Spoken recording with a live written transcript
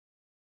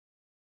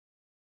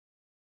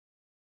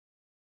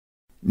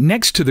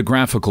Next to the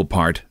graphical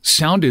part,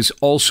 sound is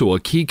also a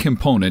key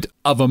component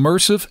of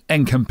immersive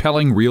and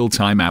compelling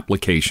real-time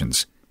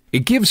applications.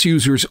 It gives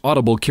users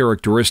audible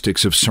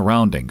characteristics of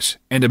surroundings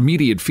and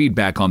immediate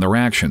feedback on their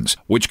actions,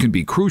 which can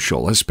be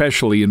crucial,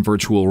 especially in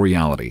virtual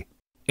reality.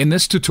 In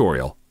this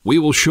tutorial, we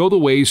will show the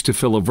ways to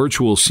fill a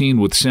virtual scene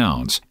with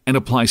sounds and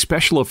apply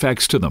special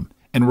effects to them,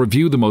 and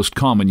review the most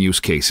common use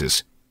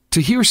cases.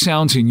 To hear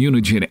sounds in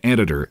UNIGINE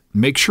Editor,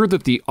 make sure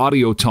that the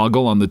audio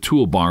toggle on the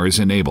toolbar is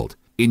enabled.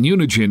 In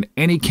UNIGINE,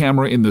 any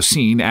camera in the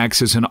scene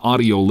acts as an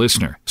audio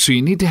listener, so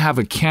you need to have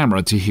a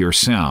camera to hear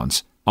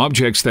sounds.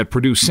 Objects that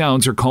produce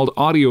sounds are called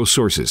audio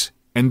sources,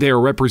 and they are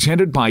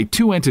represented by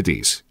two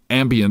entities,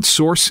 ambient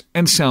source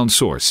and sound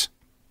source.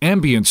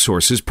 Ambient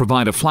sources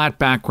provide a flat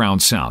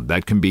background sound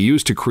that can be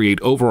used to create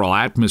overall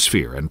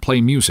atmosphere and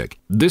play music.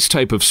 This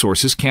type of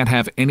sources can't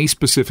have any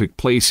specific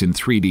place in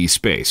 3D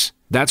space.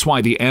 That's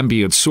why the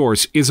ambient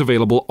source is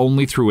available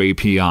only through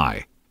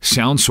API.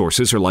 Sound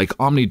sources are like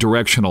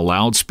omnidirectional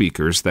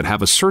loudspeakers that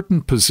have a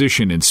certain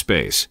position in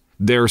space.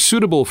 They're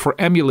suitable for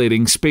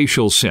emulating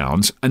spatial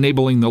sounds,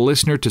 enabling the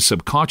listener to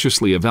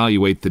subconsciously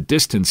evaluate the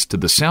distance to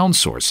the sound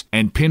source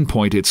and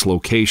pinpoint its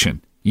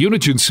location.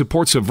 UNIGINE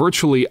supports a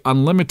virtually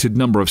unlimited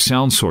number of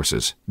sound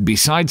sources.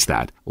 Besides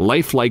that,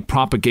 lifelike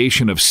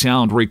propagation of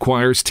sound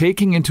requires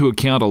taking into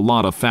account a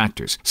lot of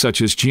factors,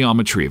 such as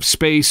geometry of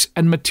space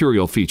and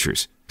material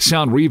features.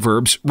 Sound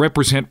reverbs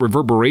represent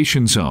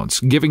reverberation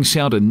zones, giving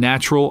sound a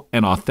natural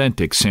and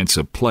authentic sense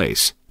of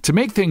place. To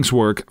make things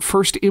work,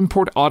 first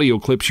import audio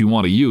clips you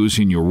want to use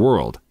in your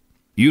world.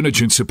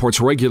 UNIGINE supports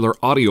regular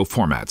audio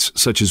formats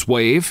such as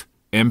WAV,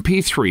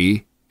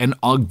 MP3, and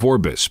OGG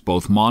Vorbis,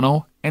 both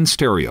mono and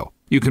stereo.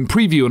 You can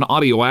preview an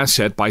audio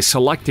asset by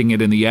selecting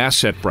it in the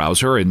asset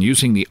browser and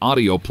using the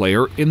audio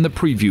player in the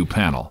preview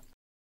panel.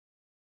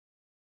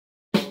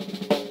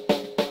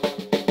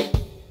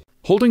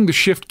 Holding the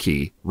Shift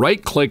key,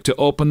 right-click to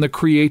open the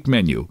Create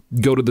menu,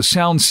 go to the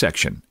Sound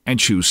section, and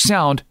choose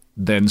Sound,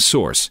 then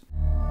Source.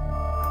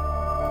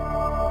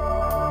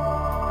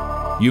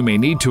 You may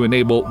need to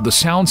enable the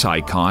Sounds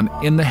icon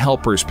in the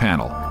Helpers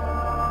panel.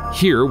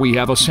 Here we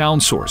have a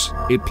sound source.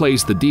 It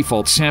plays the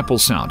default sample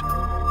sound.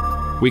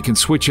 We can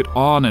switch it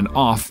on and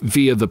off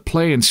via the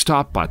play and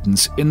stop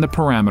buttons in the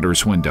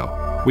Parameters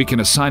window. We can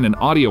assign an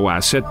audio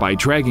asset by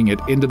dragging it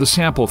into the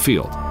sample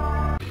field.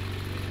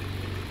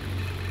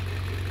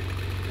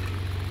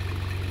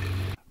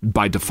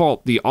 By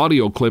default, the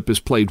audio clip is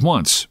played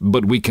once,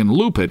 but we can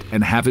loop it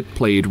and have it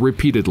played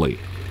repeatedly.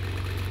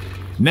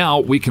 Now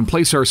we can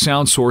place our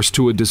sound source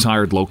to a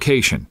desired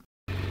location.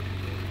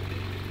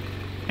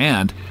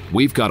 And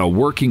we've got a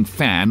working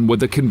fan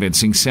with a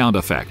convincing sound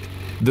effect.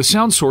 The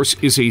sound source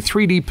is a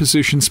 3D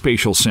position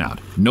spatial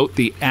sound. Note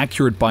the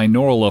accurate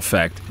binaural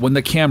effect when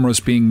the camera is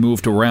being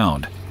moved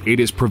around.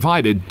 It is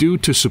provided due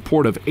to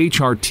support of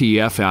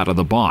HRTF out of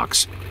the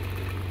box.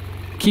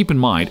 Keep in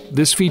mind,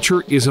 this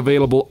feature is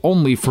available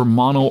only for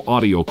mono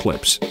audio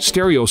clips.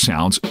 Stereo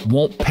sounds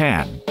won't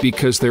pan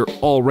because they're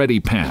already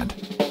panned.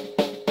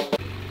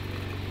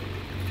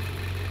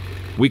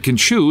 We can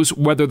choose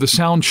whether the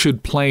sound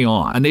should play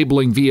on,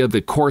 enabling via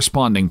the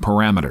corresponding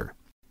parameter.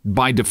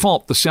 By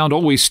default, the sound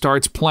always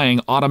starts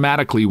playing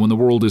automatically when the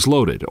world is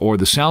loaded or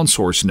the sound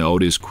source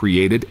node is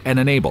created and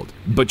enabled.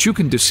 But you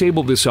can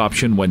disable this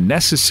option when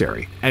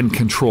necessary and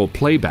control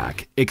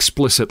playback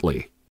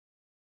explicitly.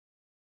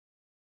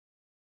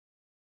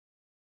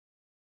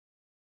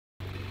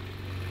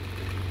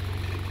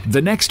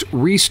 The next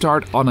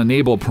Restart on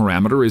Enable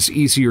parameter is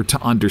easier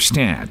to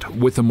understand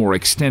with a more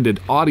extended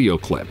audio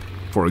clip.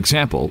 For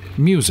example,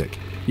 music.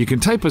 You can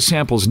type a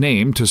sample's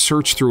name to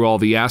search through all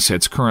the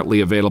assets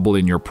currently available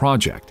in your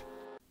project.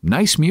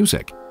 Nice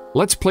music.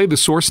 Let's play the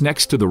source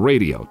next to the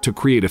radio to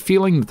create a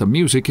feeling that the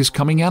music is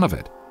coming out of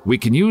it. We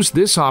can use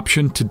this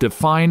option to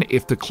define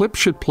if the clip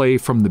should play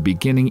from the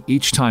beginning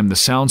each time the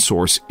sound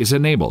source is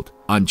enabled.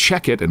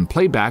 Uncheck it and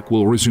playback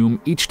will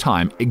resume each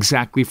time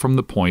exactly from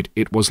the point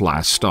it was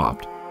last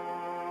stopped.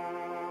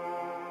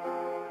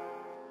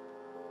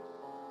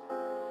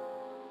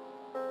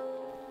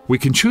 We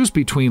can choose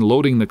between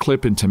loading the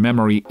clip into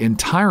memory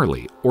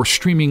entirely or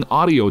streaming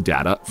audio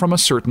data from a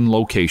certain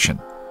location.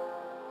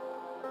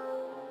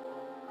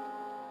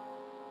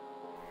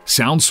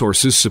 Sound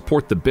sources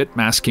support the bit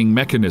masking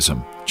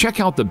mechanism.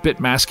 Check out the bit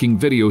masking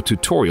video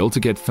tutorial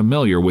to get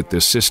familiar with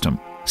this system.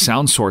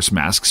 Sound source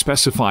mask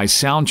specifies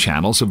sound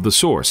channels of the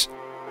source.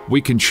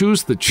 We can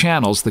choose the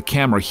channels the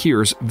camera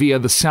hears via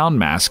the sound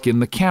mask in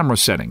the camera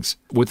settings,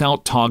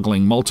 without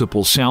toggling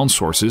multiple sound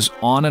sources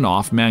on and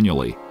off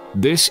manually.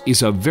 This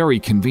is a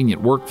very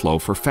convenient workflow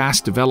for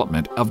fast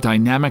development of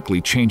dynamically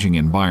changing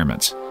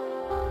environments.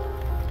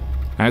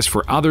 As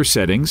for other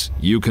settings,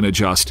 you can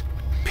adjust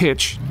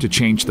pitch to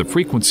change the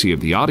frequency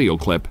of the audio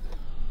clip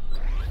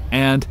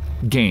and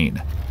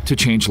gain to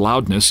change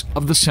loudness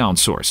of the sound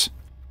source.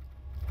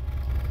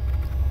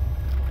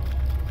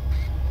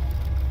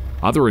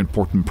 Other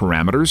important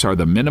parameters are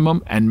the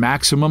minimum and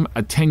maximum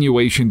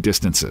attenuation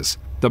distances.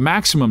 The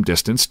maximum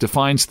distance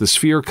defines the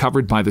sphere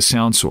covered by the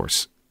sound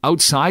source.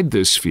 Outside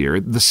this sphere,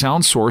 the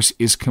sound source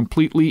is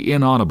completely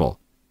inaudible.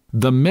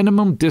 The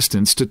minimum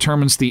distance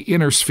determines the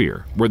inner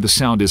sphere, where the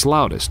sound is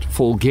loudest,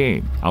 full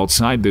gain.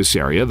 Outside this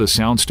area, the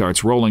sound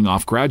starts rolling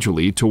off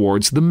gradually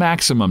towards the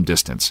maximum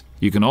distance.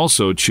 You can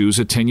also choose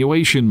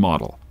attenuation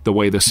model, the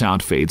way the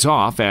sound fades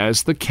off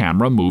as the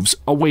camera moves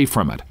away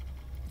from it.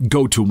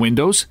 Go to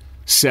Windows,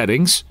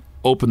 Settings,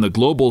 open the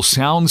Global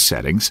Sound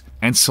Settings,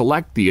 and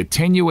select the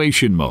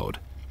attenuation mode.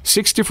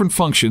 6 different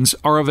functions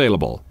are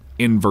available: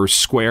 inverse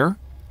square,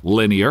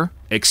 linear,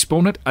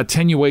 exponent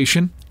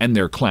attenuation, and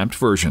their clamped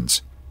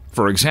versions.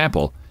 For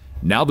example,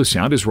 now the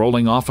sound is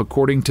rolling off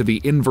according to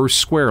the inverse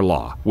square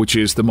law, which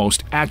is the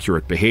most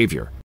accurate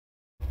behavior.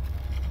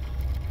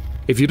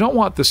 If you don't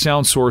want the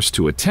sound source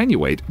to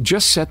attenuate,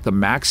 just set the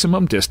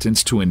maximum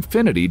distance to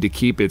infinity to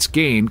keep its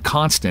gain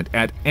constant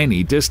at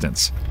any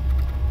distance.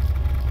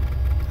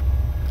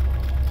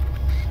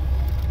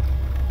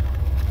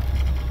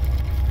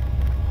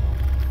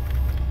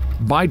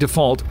 By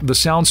default, the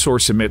sound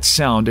source emits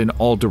sound in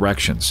all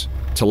directions.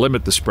 To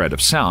limit the spread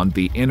of sound,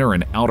 the inner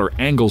and outer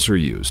angles are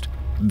used.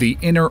 The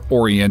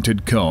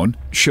inner-oriented cone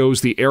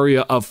shows the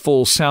area of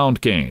full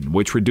sound gain,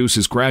 which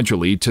reduces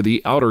gradually to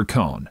the outer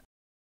cone.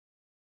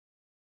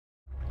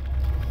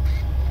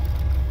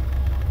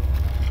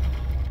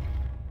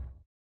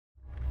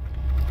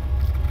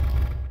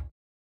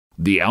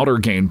 The outer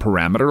gain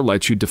parameter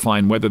lets you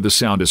define whether the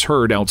sound is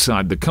heard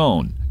outside the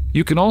cone.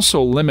 You can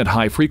also limit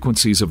high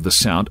frequencies of the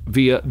sound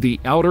via the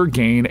outer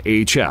gain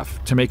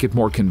HF to make it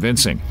more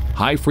convincing.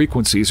 High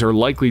frequencies are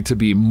likely to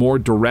be more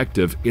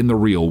directive in the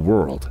real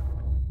world.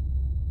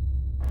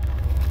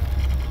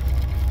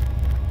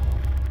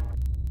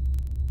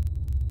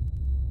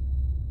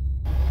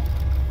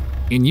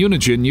 In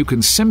UNIGINE, you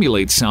can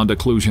simulate sound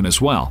occlusion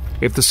as well.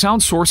 If the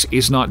sound source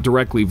is not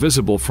directly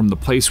visible from the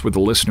place where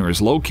the listener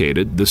is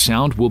located, the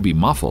sound will be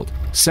muffled.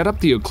 Set up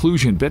the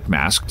occlusion bit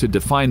mask to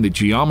define the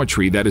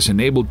geometry that is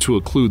enabled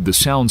to occlude the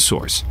sound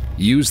source.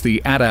 Use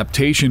the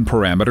adaptation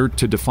parameter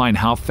to define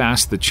how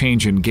fast the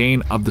change in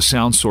gain of the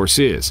sound source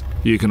is.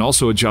 You can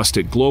also adjust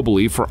it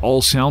globally for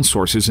all sound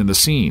sources in the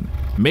scene.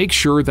 Make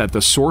sure that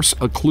the source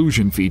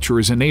occlusion feature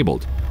is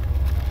enabled.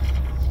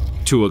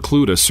 To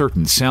occlude a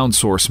certain sound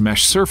source,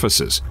 mesh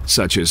surfaces,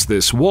 such as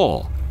this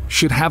wall,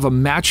 should have a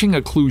matching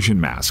occlusion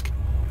mask.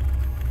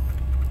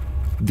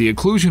 The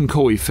occlusion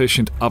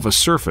coefficient of a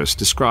surface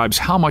describes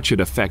how much it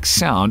affects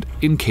sound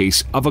in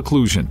case of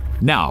occlusion.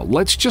 Now,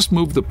 let's just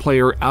move the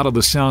player out of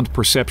the sound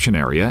perception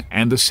area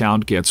and the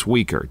sound gets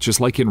weaker, just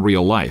like in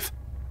real life.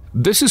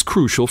 This is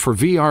crucial for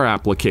VR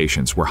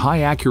applications where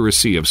high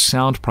accuracy of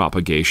sound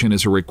propagation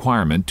is a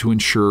requirement to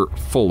ensure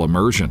full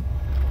immersion.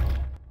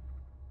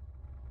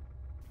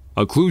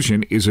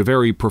 Occlusion is a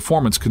very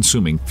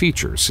performance-consuming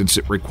feature since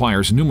it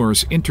requires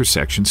numerous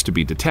intersections to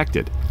be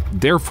detected.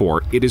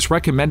 Therefore, it is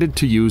recommended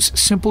to use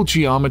simple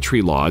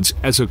geometry LODs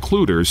as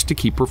occluders to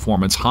keep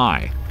performance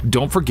high.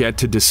 Don't forget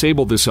to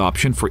disable this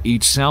option for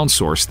each sound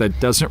source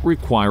that doesn't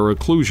require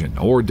occlusion,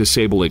 or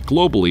disable it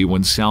globally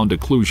when sound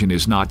occlusion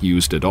is not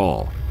used at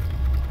all.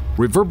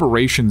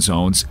 Reverberation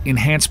zones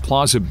enhance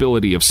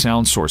plausibility of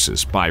sound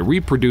sources by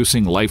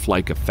reproducing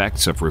lifelike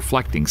effects of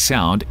reflecting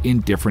sound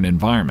in different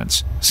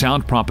environments.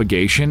 Sound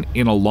propagation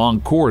in a long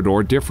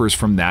corridor differs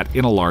from that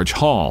in a large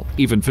hall.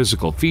 Even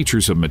physical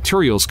features of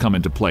materials come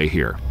into play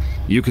here.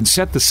 You can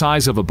set the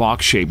size of a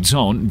box-shaped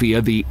zone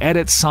via the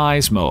Edit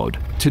Size mode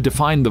to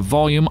define the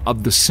volume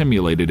of the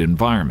simulated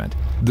environment.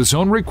 The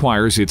zone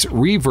requires its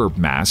reverb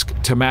mask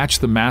to match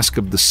the mask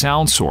of the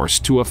sound source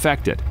to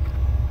affect it.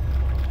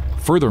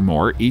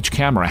 Furthermore, each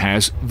camera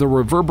has the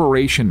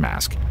reverberation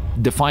mask,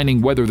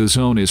 defining whether the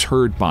zone is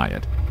heard by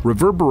it.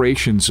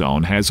 Reverberation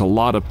zone has a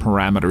lot of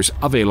parameters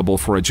available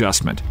for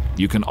adjustment.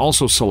 You can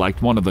also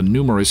select one of the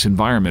numerous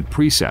environment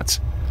presets.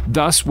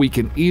 Thus, we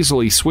can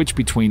easily switch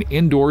between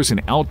indoors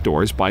and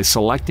outdoors by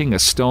selecting a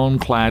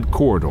stone-clad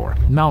corridor,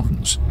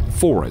 mountains,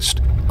 forest,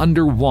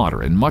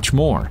 underwater, and much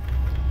more.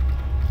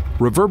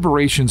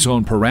 Reverberation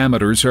zone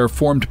parameters are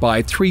formed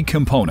by 3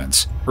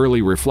 components: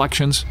 early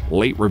reflections,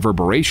 late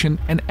reverberation,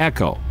 and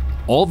echo.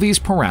 All these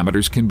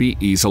parameters can be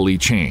easily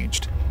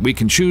changed. We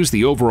can choose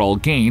the overall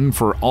gain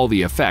for all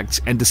the effects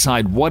and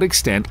decide what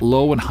extent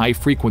low and high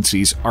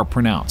frequencies are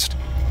pronounced.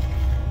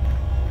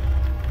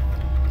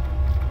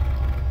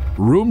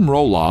 Room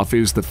roll-off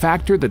is the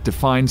factor that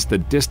defines the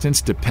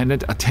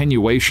distance-dependent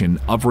attenuation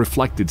of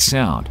reflected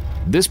sound.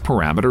 This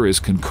parameter is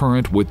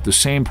concurrent with the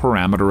same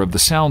parameter of the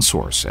sound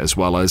source, as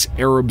well as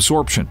air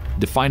absorption,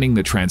 defining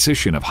the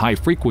transition of high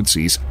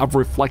frequencies of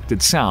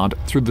reflected sound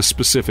through the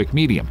specific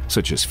medium,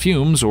 such as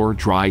fumes or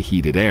dry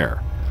heated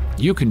air.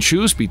 You can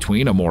choose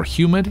between a more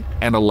humid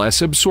and a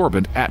less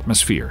absorbent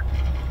atmosphere.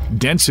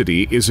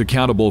 Density is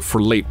accountable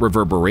for late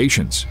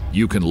reverberations.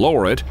 You can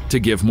lower it to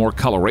give more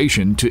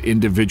coloration to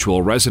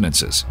individual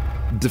resonances.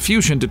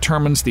 Diffusion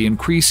determines the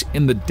increase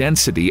in the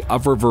density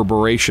of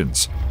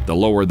reverberations. The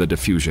lower the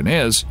diffusion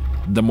is,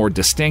 the more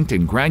distinct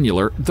and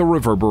granular the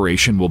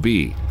reverberation will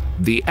be.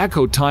 The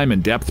echo time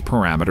and depth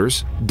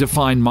parameters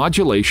define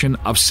modulation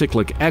of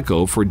cyclic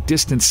echo for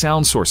distant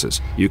sound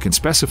sources. You can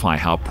specify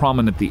how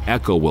prominent the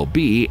echo will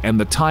be and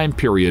the time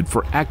period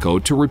for echo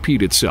to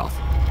repeat itself.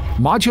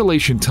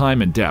 Modulation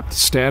time and depth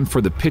stand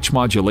for the pitch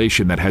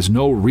modulation that has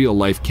no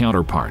real-life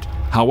counterpart.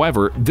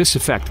 However, this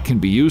effect can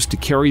be used to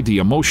carry the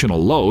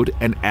emotional load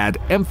and add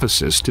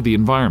emphasis to the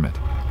environment.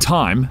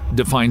 Time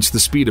defines the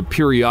speed of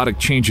periodic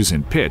changes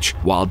in pitch,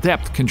 while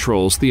depth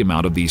controls the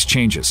amount of these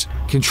changes.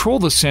 Control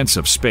the sense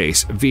of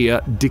space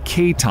via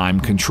decay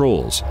time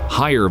controls.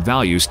 Higher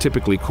values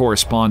typically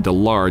correspond to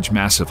large,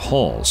 massive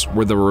halls,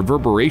 where the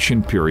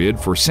reverberation period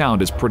for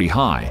sound is pretty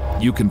high.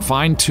 You can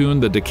fine-tune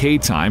the decay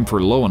time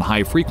for low and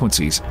high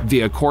frequencies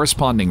via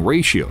corresponding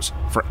ratios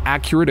for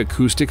accurate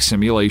acoustic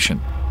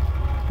simulation.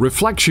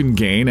 Reflection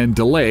gain and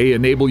delay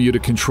enable you to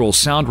control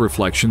sound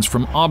reflections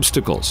from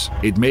obstacles.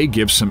 It may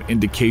give some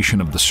indication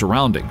of the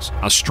surroundings.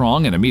 A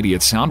strong and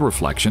immediate sound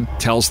reflection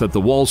tells that the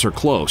walls are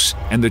close,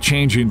 and the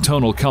change in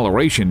tonal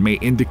coloration may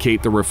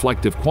indicate the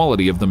reflective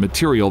quality of the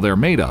material they're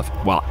made of,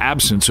 while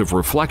absence of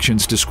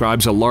reflections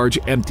describes a large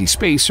empty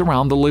space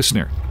around the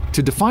listener.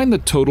 To define the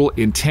total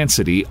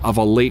intensity of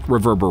a late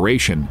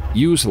reverberation,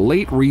 use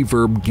late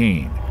reverb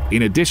gain.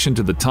 In addition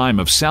to the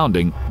time of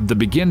sounding, the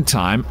begin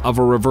time of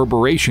a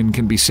reverberation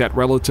can be set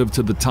relative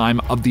to the time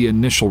of the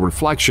initial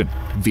reflection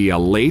via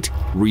late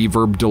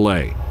reverb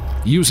delay.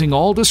 Using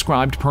all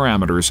described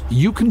parameters,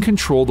 you can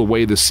control the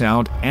way the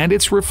sound and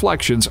its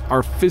reflections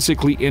are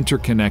physically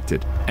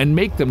interconnected and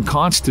make them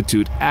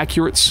constitute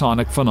accurate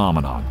sonic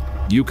phenomenon.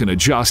 You can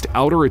adjust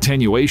outer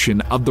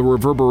attenuation of the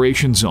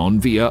reverberation zone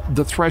via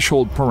the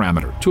threshold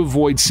parameter to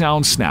avoid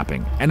sound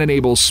snapping and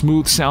enable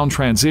smooth sound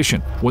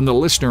transition when the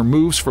listener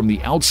moves from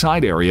the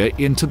outside area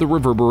into the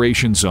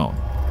reverberation zone.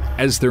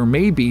 As there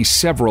may be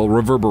several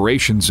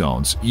reverberation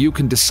zones, you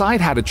can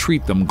decide how to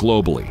treat them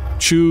globally.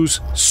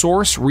 Choose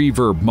Source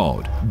Reverb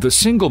Mode. The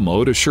single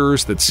mode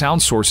assures that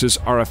sound sources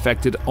are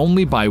affected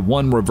only by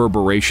one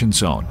reverberation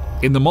zone.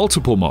 In the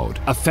multiple mode,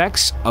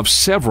 effects of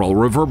several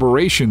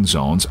reverberation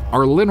zones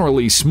are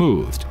linearly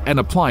smoothed and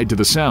applied to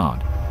the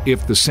sound,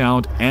 if the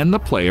sound and the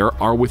player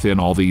are within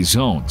all these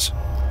zones.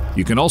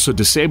 You can also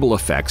disable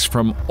effects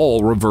from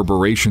all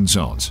reverberation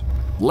zones.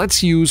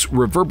 Let's use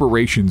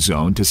reverberation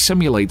zone to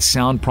simulate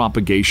sound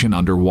propagation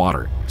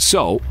underwater.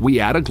 So we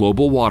add a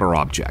global water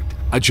object,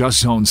 adjust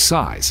zone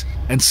size,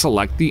 and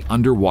select the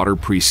underwater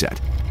preset.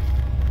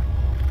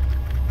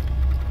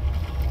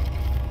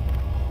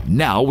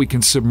 Now we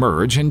can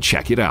submerge and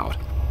check it out.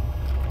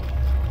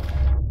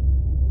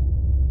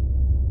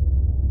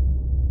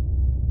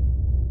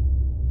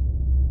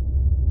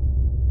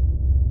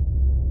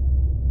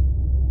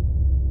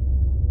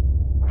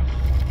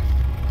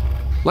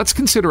 Let's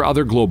consider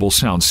other global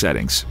sound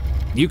settings.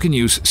 You can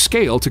use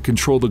scale to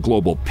control the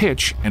global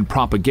pitch and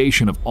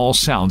propagation of all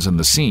sounds in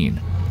the scene.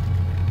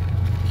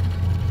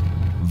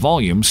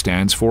 Volume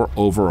stands for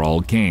overall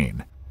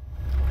gain.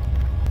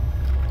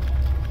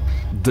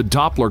 The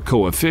Doppler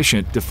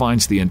coefficient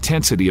defines the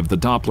intensity of the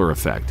Doppler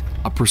effect,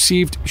 a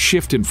perceived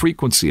shift in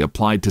frequency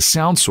applied to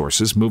sound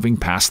sources moving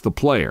past the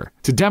player.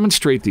 To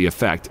demonstrate the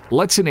effect,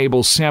 let's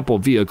enable sample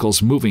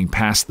vehicles moving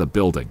past the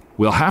building.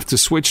 We'll have to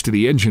switch to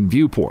the engine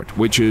viewport,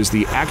 which is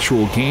the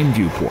actual gain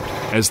viewport,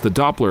 as the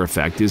Doppler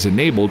effect is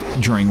enabled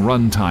during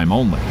runtime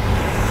only.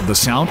 The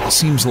sound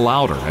seems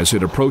louder as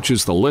it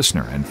approaches the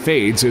listener and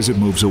fades as it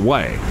moves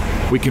away.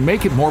 We can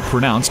make it more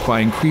pronounced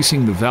by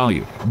increasing the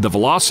value. The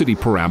velocity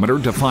parameter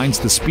defines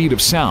the speed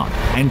of sound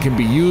and can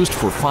be used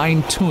for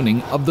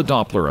fine-tuning of the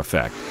Doppler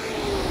effect.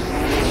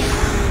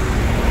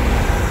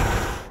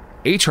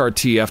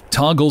 HRTF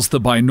toggles the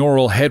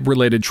binaural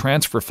head-related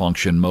transfer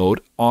function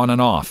mode on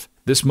and off.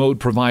 This mode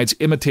provides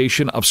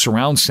imitation of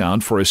surround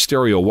sound for a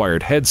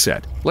stereo-wired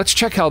headset. Let's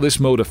check how this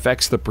mode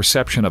affects the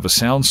perception of a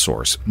sound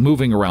source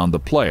moving around the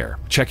player.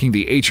 Checking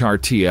the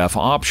HRTF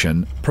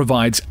option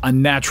provides a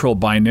natural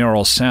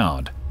binaural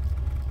sound.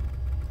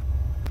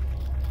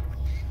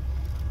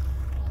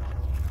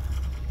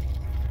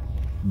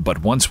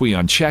 But once we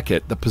uncheck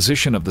it, the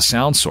position of the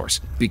sound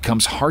source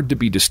becomes hard to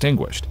be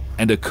distinguished,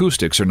 and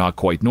acoustics are not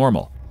quite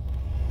normal.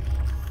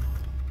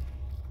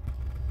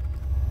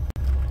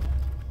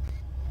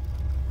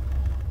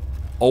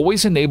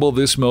 Always enable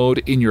this mode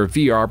in your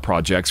VR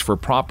projects for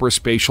proper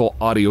spatial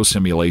audio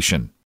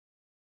simulation.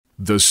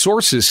 The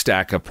sources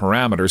stack of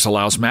parameters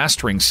allows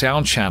mastering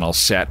sound channels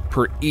set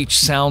per each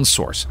sound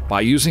source. By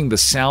using the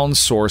sound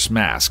source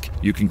mask,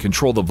 you can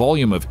control the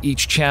volume of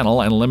each channel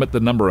and limit the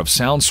number of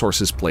sound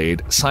sources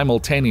played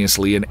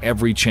simultaneously in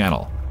every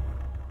channel.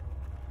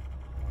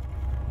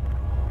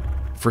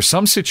 For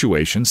some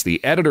situations,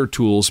 the editor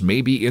tools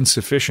may be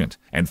insufficient,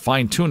 and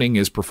fine-tuning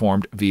is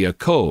performed via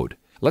code.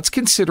 Let's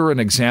consider an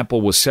example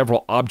with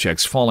several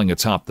objects falling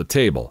atop the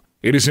table.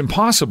 It is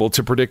impossible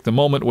to predict the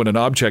moment when an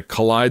object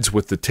collides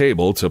with the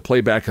table to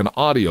play back an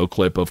audio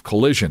clip of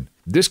collision.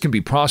 This can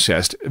be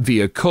processed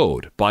via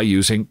code by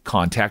using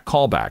contact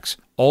callbacks.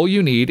 All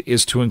you need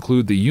is to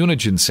include the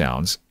UNIGINE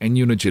sounds and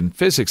UNIGINE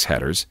physics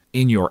headers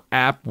in your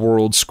app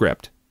world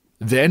script.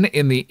 Then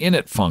in the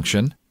init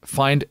function,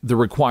 find the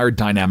required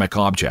dynamic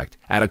object,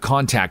 add a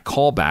contact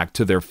callback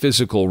to their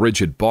physical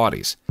rigid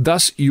bodies.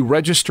 Thus, you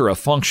register a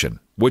function,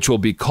 which will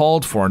be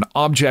called for an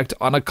object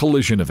on a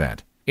collision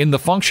event. In the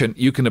function,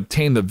 you can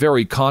obtain the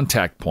very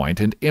contact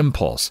point and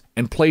impulse,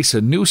 and place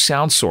a new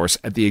sound source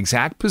at the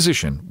exact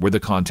position where the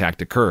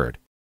contact occurred.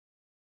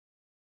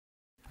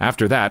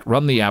 After that,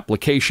 run the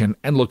application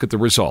and look at the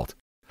result.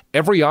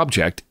 Every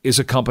object is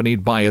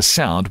accompanied by a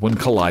sound when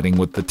colliding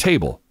with the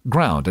table,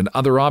 ground, and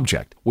other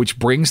object, which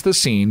brings the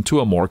scene to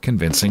a more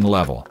convincing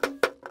level.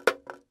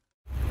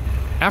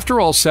 After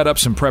all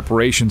setups and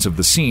preparations of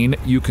the scene,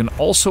 you can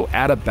also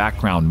add a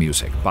background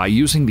music by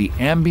using the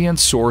ambient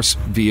source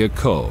via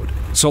code.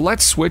 So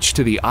let's switch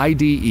to the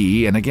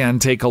IDE and again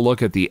take a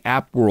look at the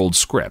App World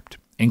script.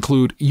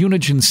 Include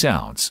UNIGINE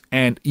sounds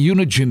and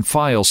UNIGINE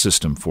file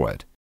system for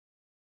it.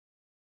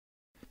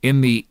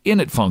 In the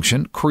init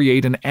function,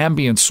 create an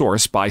ambient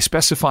source by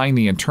specifying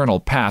the internal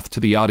path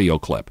to the audio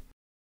clip.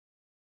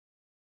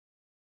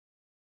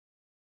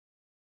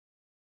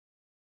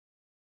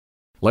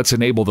 Let's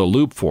enable the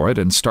loop for it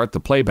and start the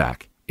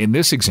playback. In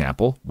this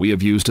example, we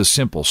have used a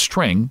simple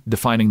string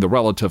defining the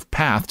relative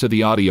path to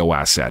the audio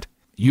asset.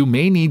 You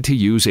may need to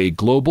use a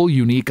global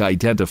unique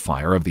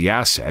identifier of the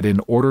asset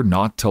in order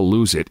not to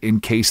lose it in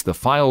case the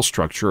file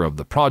structure of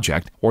the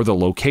project or the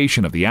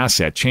location of the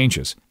asset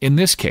changes. In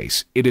this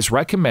case, it is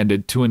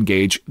recommended to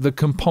engage the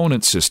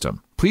component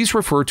system. Please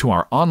refer to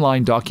our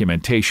online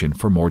documentation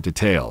for more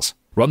details.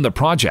 Run the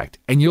project,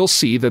 and you'll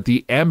see that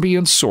the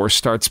ambient source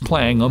starts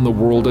playing on the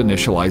world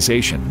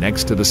initialization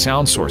next to the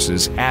sound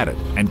sources added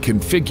and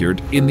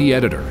configured in the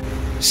editor.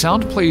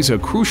 Sound plays a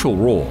crucial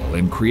role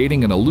in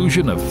creating an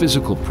illusion of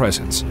physical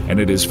presence, and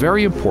it is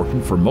very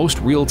important for most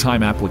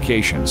real-time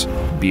applications,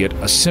 be it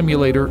a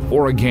simulator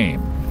or a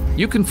game.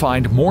 You can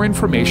find more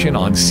information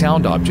on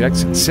sound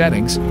objects and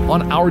settings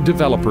on our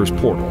developers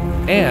portal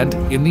and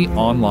in the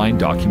online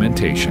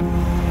documentation.